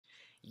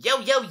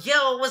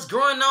Yo, what's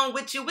going on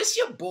with you? It's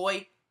your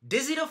boy,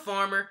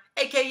 DizzyTheFarmer,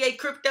 aka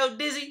Crypto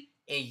Dizzy.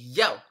 And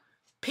yo,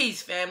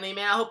 peace family,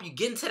 man. I hope you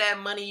get into that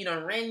money. You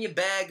done ran your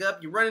bag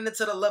up. You're running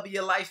into the love of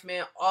your life,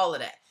 man. All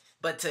of that.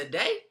 But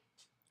today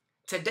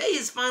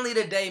is finally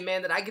the day,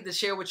 man, that I get to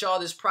share with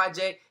y'all this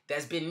project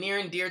that's been near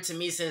and dear to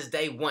me since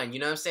day one. You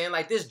know what I'm saying?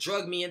 Like, this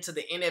drugged me into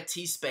the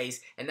NFT space,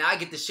 and now I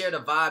get to share the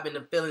vibe and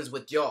the feelings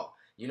with y'all.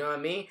 You know what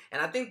I mean?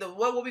 And I think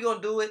what we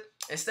gonna do it,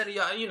 instead of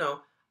y'all, you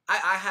know,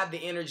 I have the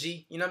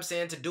energy, you know what I'm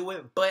saying, to do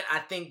it, but I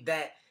think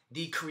that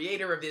the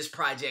creator of this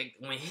project,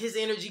 when his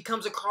energy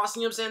comes across,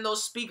 you know what I'm saying,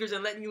 those speakers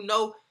and letting you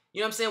know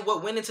what I'm saying,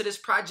 what went into this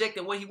project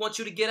and what he wants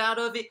you to get out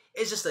of it,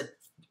 it's a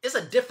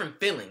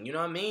different feeling, you know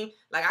what I mean?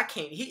 Like,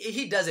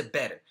 he does it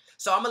better.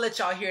 So I'm gonna let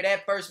y'all hear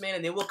that first, man,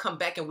 and then we'll come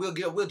back and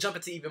we'll jump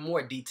into even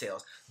more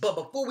details. But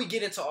before we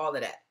get into all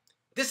of that,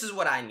 this is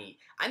what I need.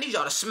 I need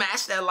y'all to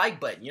smash that like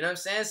button, you know what I'm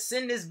saying?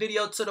 Send this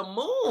video to the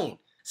moon.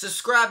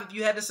 Subscribe if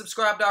you haven't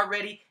subscribed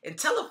already, and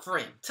tell a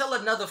friend, tell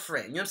another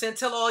friend, you know what I'm saying?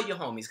 Tell all your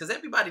homies, because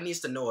everybody needs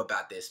to know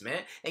about this, man.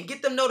 And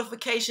get them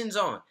notifications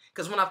on,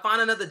 because when I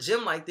find another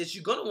gem like this,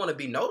 you're going to want to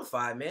be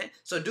notified, man.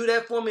 So do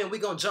that for me, and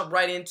we're going to jump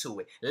right into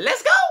it.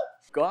 Let's go!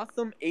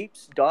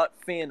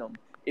 GothamApes.Fantom.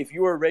 If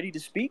you are ready to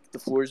speak, the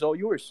floor is all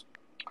yours.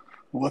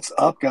 What's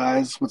up,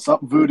 guys? What's up,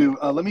 Voodoo?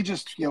 Let me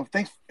just,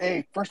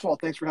 first of all,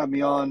 thanks for having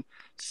me on.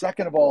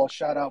 Second of all,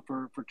 shout out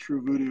for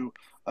True Voodoo.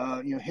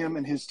 Him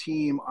and his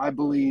team, I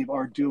believe,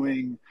 are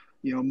doing,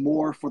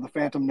 more for the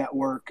Fantom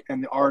network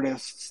and the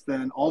artists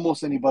than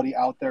almost anybody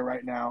out there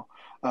right now.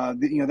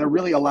 They're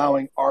really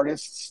allowing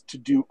artists to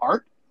do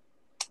art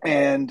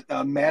and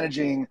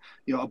managing,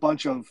 a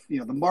bunch of,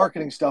 the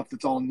marketing stuff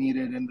that's all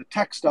needed and the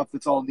tech stuff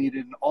that's all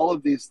needed and all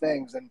of these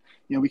things. And,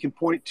 we can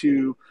point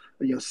to,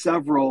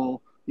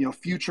 several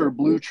future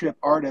blue chip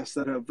artists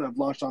that have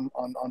launched on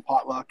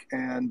Potluck,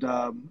 and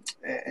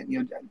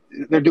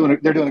they're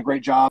doing a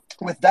great job.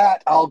 With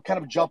that, I'll kind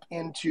of jump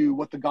into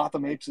what the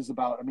GothamApes is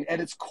about. I mean,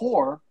 at its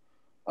core,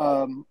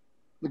 the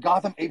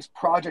GothamApes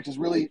project is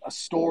really a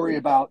story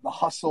about the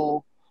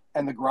hustle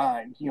and the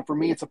grind. For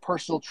me, it's a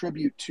personal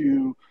tribute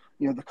to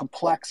the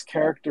complex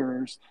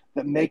characters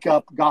that make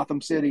up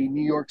Gotham City,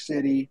 New York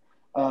City.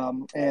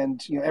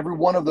 And every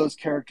one of those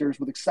characters,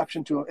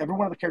 every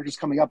one of the characters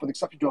coming up, with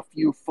exception to a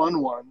few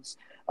fun ones,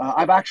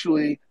 I've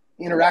actually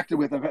interacted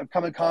with, I've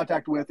come in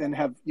contact with, and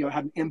have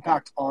had an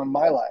impact on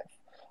my life.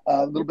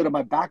 A little bit of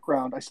my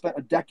background: I spent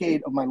a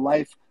decade of my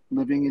life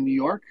living in New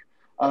York.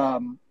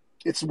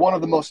 It's one of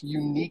the most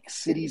unique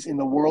cities in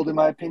the world, in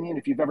my opinion.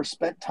 If you've ever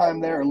spent time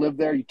there or lived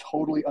there, you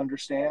totally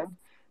understand.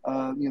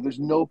 There's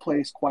no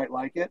place quite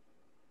like it,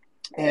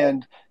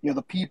 and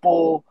the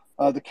people.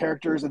 The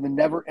characters and the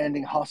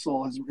never-ending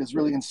hustle has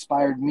really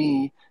inspired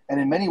me, and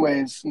in many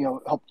ways,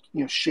 helped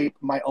shape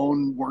my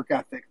own work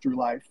ethic through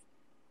life.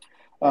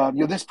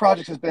 This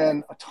project has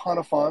been a ton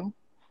of fun,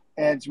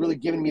 and it's really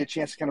given me a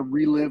chance to kind of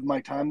relive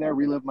my time there,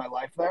 relive my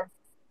life there.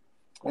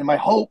 And my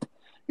hope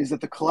is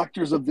that the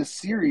collectors of this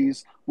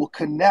series will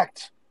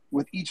connect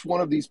with each one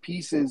of these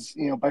pieces,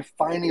 by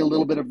finding a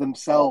little bit of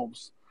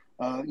themselves,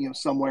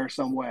 somewhere,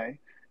 some way.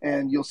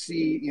 And you'll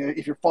see,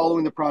 if you're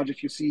following the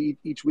project, you'll see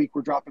each week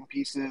we're dropping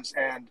pieces,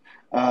 and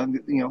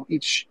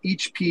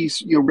each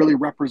piece really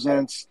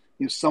represents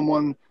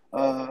someone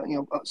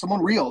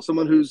someone real,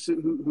 someone who's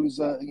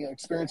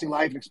experiencing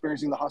life, and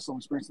experiencing the hustle,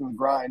 experiencing the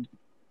grind.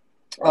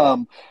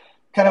 Kind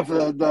of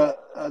the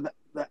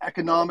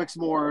economics,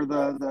 more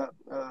the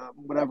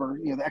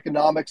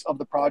economics of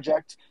the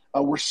project.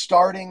 We're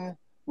starting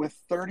with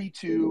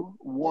 32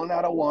 1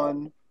 out of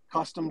 1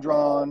 custom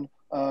drawn.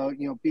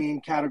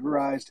 Being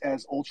categorized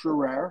as ultra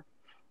rare.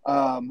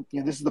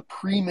 This is the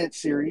pre-mint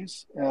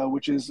series,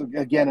 which is,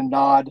 again, a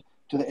nod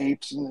to the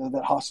apes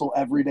that hustle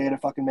every day to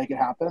fucking make it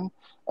happen.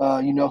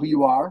 You know who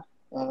you are.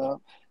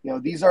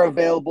 These are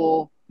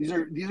available. These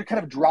are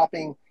kind of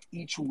dropping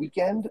each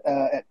weekend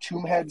at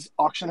Tombhead's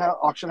auction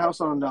house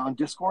on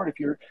Discord. If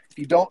you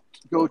don't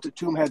go to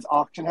Tombhead's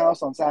auction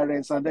house on Saturday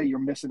and Sunday, you're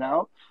missing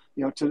out.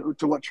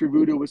 To what True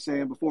Voodoo was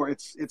saying before,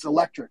 it's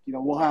electric.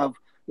 We'll have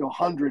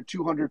 100,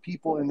 200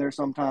 people in there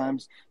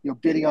sometimes,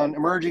 bidding on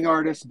emerging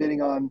artists, bidding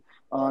on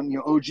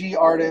OG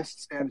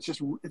artists. And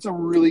it's a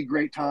really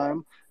great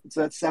time. It's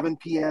at 7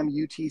 p.m.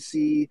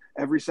 UTC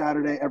every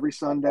Saturday, every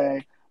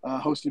Sunday,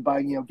 hosted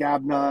by,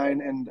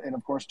 Gab9 and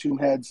of course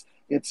Tombheads.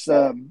 It's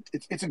a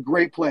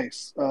great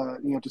place,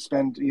 to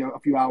spend, a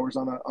few hours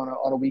on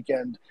a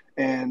weekend,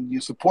 and you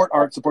support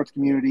art, support the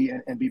community,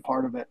 and be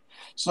part of it.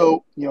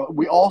 So,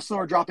 we also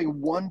are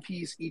dropping one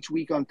piece each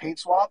week on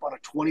PaintSwap on a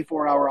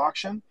 24-hour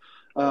auction.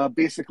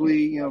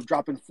 Basically,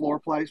 dropping floor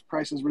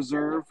prices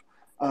reserve.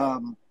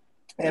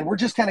 And we're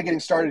just kind of getting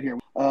started here.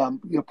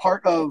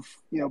 Part of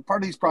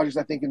these projects,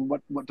 I think, and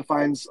what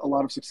defines a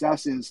lot of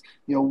success is,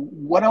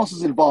 what else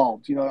is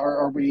involved?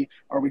 Are we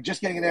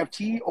just getting an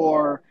NFT,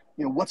 or,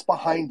 what's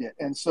behind it?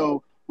 And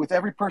so with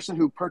every person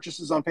who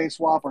purchases on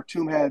PaintSwap or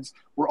Tombheads,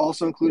 we're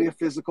also including a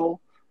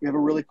physical. We have a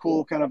really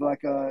cool kind of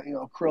like a,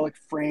 acrylic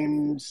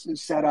frames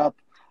setup.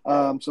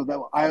 So that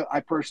I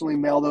personally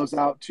mail those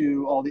out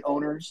to all the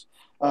owners.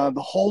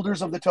 The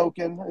holders of the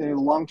token,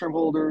 long-term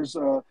holders,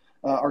 are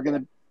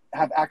going to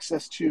have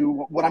access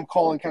to what I'm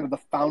calling kind of the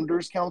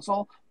Founders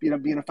Council,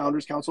 being a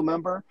Founders Council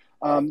member.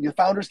 Your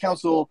Founders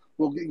Council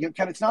will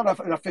it's not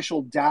an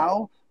official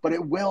DAO, but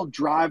it will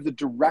drive the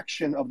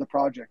direction of the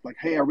project. Like,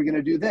 hey, are we going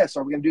to do this?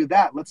 Are we going to do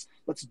that? Let's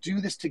do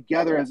this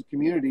together as a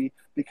community,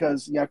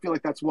 because I feel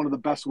like that's one of the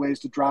best ways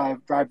to drive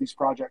these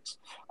projects.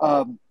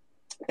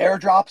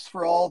 Airdrops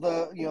for all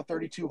the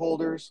 32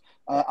 holders.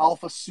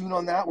 Alpha soon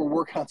on that. We're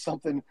working on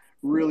something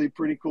really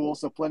pretty cool.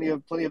 So plenty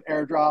of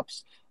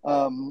airdrops,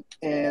 and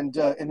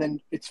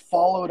then it's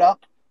followed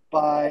up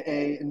by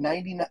a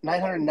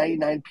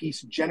 999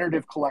 piece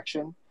generative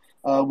collection,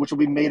 which will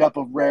be made up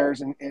of rare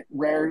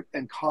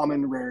and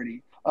common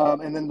rarity.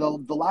 And then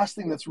the last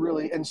thing that's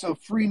really, and so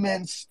free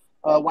mints,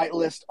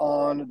 whitelist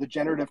on the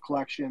generative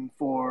collection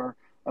for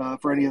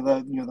any of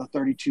the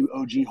 32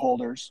 OG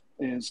holders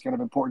is kind of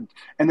important.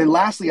 And then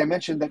lastly, I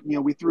mentioned that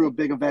we threw a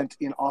big event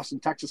in Austin,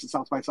 Texas at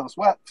South by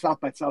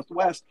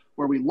Southwest,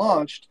 where we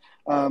launched.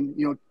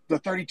 The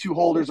 32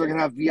 holders are going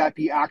to have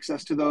VIP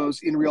access to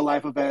those in real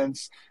life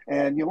events,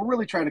 and we're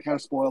really trying to kind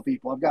of spoil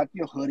people. I've got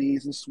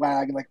hoodies and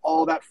swag and like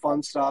all that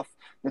fun stuff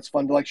that's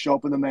fun to like show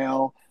up in the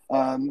mail.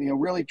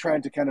 Really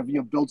trying to kind of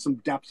build some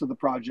depth to the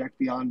project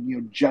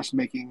beyond just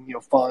making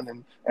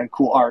fun and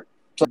cool art.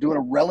 So doing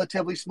a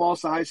relatively small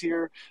size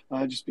here,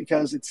 just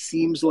because it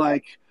seems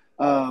like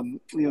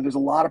there's a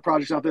lot of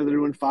projects out there that are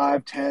doing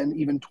 5, 10,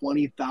 even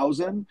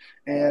 20,000,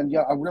 and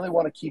I really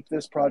want to keep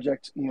this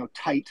project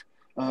tight,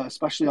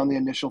 especially on the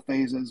initial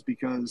phases,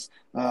 because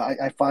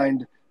I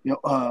find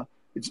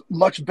it's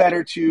much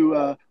better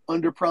to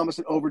under-promise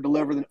and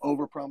over-deliver than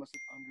over-promise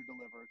and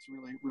under-deliver. It's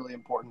really, really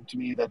important to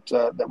me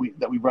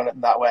that we run it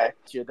in that way.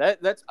 Yeah,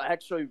 that's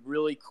actually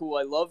really cool.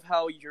 I love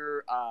how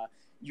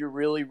you're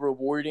really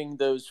rewarding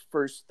those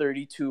first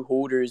 32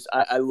 holders.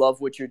 I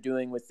love what you're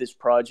doing with this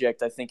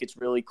project. I think it's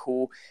really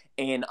cool.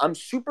 And I'm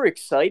super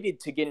excited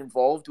to get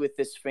involved with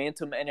this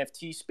Fantom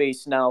NFT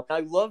space now.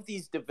 I love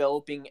these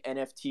developing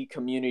NFT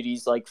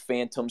communities like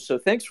Fantom. So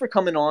thanks for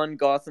coming on,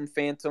 Gotham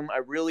Fantom. I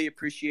really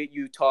appreciate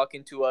you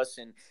talking to us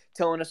and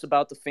telling us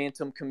about the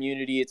Fantom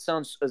community. It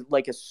sounds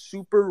like a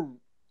super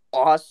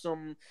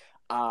awesome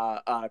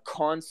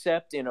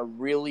concept and a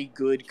really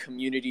good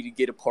community to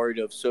get a part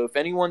of. So if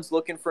anyone's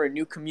looking for a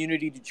new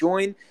community to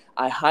join,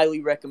 I highly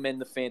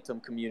recommend the Fantom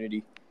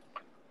community.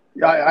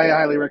 Yeah, I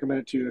highly recommend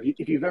it too.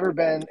 If you've ever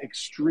been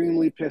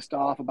extremely pissed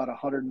off about a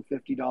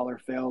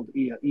 $150 failed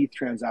ETH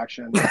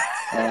transaction,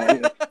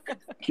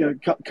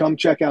 come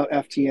check out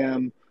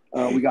FTM.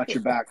 We got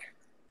your back.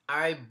 All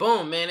right,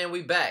 boom, man, and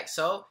we back.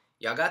 So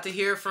y'all got to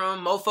hear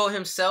from Mofo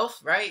himself,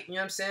 right? You know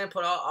what I'm saying?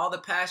 Put all the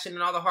passion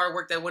and all the hard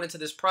work that went into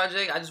this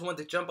project. I just wanted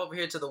to jump over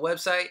here to the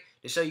website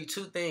to show you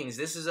two things.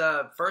 This is,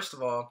 first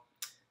of all,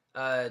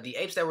 the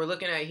apes that we're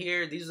looking at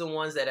here, these are the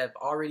ones that have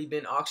already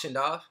been auctioned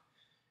off,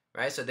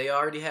 right? So they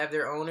already have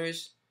their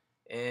owners,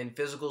 and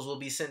physicals will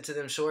be sent to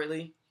them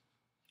shortly,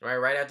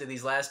 right after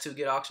these last two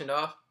get auctioned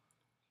off.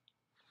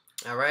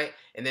 All right,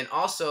 and then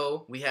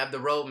also we have the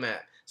roadmap.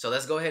 So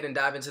let's go ahead and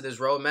dive into this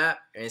roadmap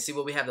and see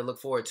what we have to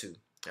look forward to.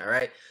 All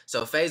right,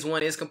 so phase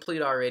 1 is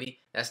complete already.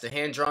 That's the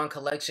hand-drawn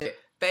collection.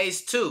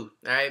 Phase 2,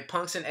 all right,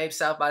 Punks and Apes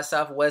South by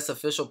Southwest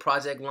official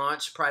project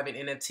launch, private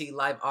NFT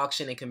live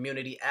auction, and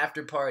community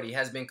after party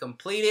has been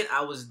completed.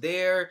 I was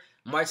there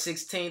March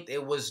 16th.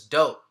 It was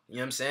dope. You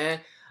know what I'm saying?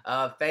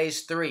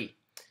 Phase 3,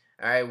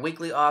 all right,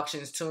 weekly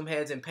auctions, tomb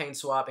heads, and paint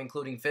swap,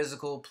 including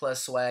physical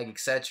plus swag,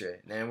 etc.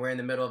 And we're in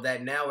the middle of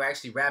that now. We're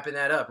actually wrapping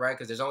that up, right?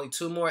 Because there's only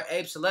 2 more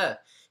apes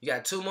left. You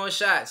got 2 more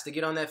shots to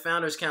get on that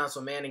Founders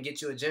Council, man, and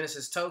get you a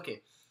Genesis token.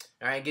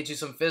 All right, get you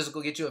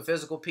a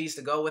physical piece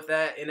to go with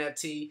that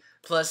NFT,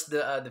 plus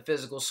the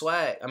physical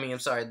swag.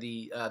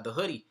 The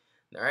hoodie.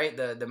 All right,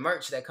 the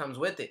merch that comes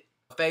with it.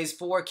 Phase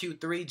 4,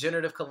 Q3,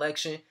 generative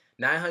collection,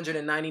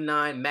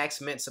 999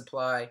 max mint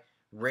supply,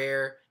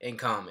 rare and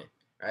common.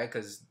 All right,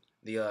 because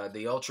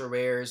the ultra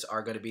rares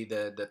are going to be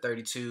the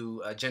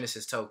 32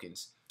 Genesis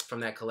tokens from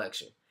that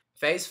collection.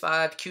 Phase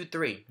 5,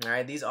 Q3, all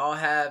right, these all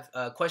have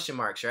question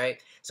marks, right?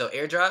 So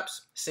airdrops,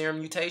 serum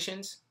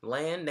mutations,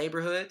 land,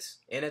 neighborhoods,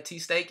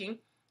 NFT staking,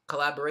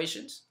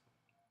 collaborations,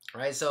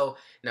 all right? So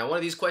now one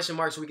of these question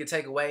marks we can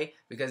take away,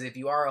 because if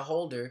you are a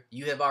holder,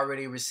 you have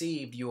already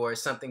received your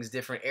Something's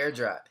Different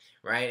airdrop,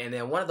 right? And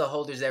then one of the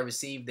holders that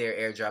received their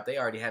airdrop, they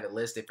already have it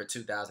listed for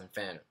 2,000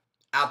 Fantom.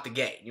 Out the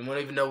gate. You won't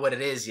even know what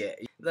it is yet.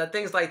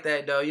 Things like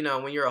that, though,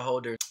 when you're a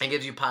holder, it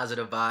gives you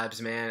positive vibes,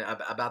 man,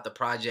 about the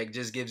project.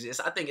 Just gives you,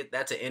 I think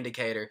that's an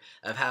indicator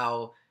of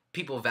how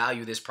people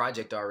value this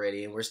project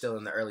already, and we're still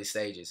in the early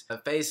stages.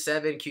 Phase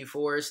 7,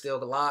 Q4 is still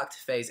locked.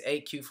 Phase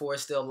 8, Q4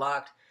 is still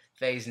locked.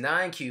 Phase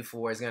 9,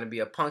 Q4 is going to be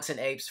a Punks and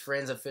Apes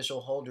Friends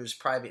Official Holders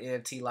Private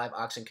NFT Live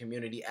Auction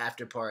Community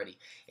After Party.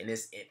 And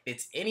if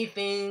it's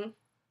anything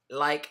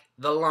like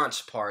the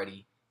launch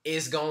party,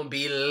 it's going to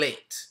be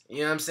lit. You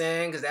know what I'm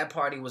saying? Because that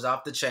party was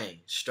off the chain,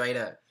 straight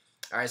up.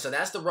 All right, so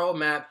that's the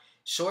roadmap.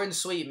 Short and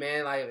sweet,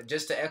 man. Like,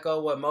 just to echo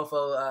what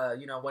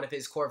Mofo, one of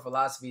his core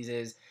philosophies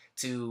is,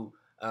 to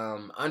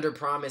under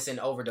promise and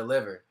over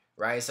deliver,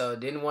 right? So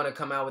didn't want to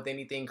come out with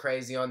anything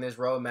crazy on this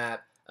roadmap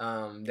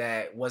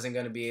that wasn't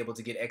going to be able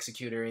to get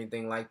executed or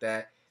anything like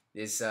that.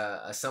 It's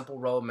a simple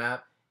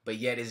roadmap, but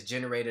yet it's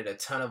generated a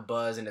ton of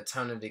buzz and a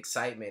ton of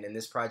excitement, and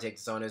this project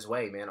is on its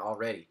way, man,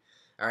 already.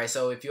 All right,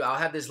 so I'll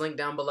have this link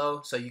down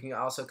below, so you can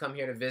also come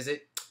here to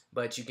visit,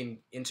 but you can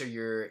enter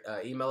your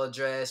email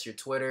address, your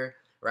Twitter,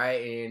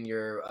 right, and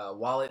your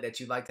wallet that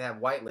you'd like to have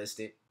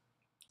whitelisted,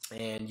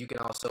 and you can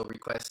also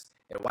request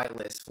a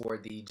whitelist for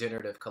the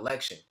generative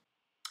collection.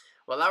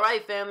 Well, all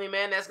right, family,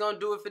 man, that's going to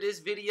do it for this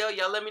video.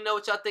 Y'all let me know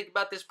what y'all think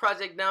about this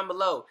project down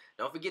below.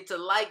 Don't forget to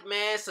like,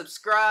 man,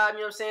 subscribe, you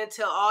know what I'm saying?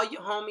 Tell all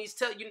your homies,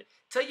 tell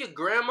your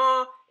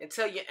grandma, and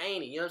tell your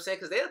auntie, you know what I'm saying?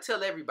 Because they'll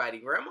tell everybody.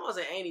 Grandmas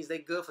and aunties, they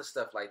good for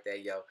stuff like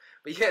that, yo.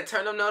 But yeah,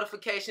 turn them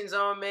notifications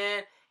on,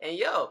 man. And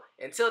yo,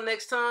 until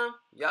next time,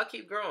 y'all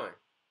keep growing.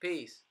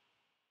 Peace.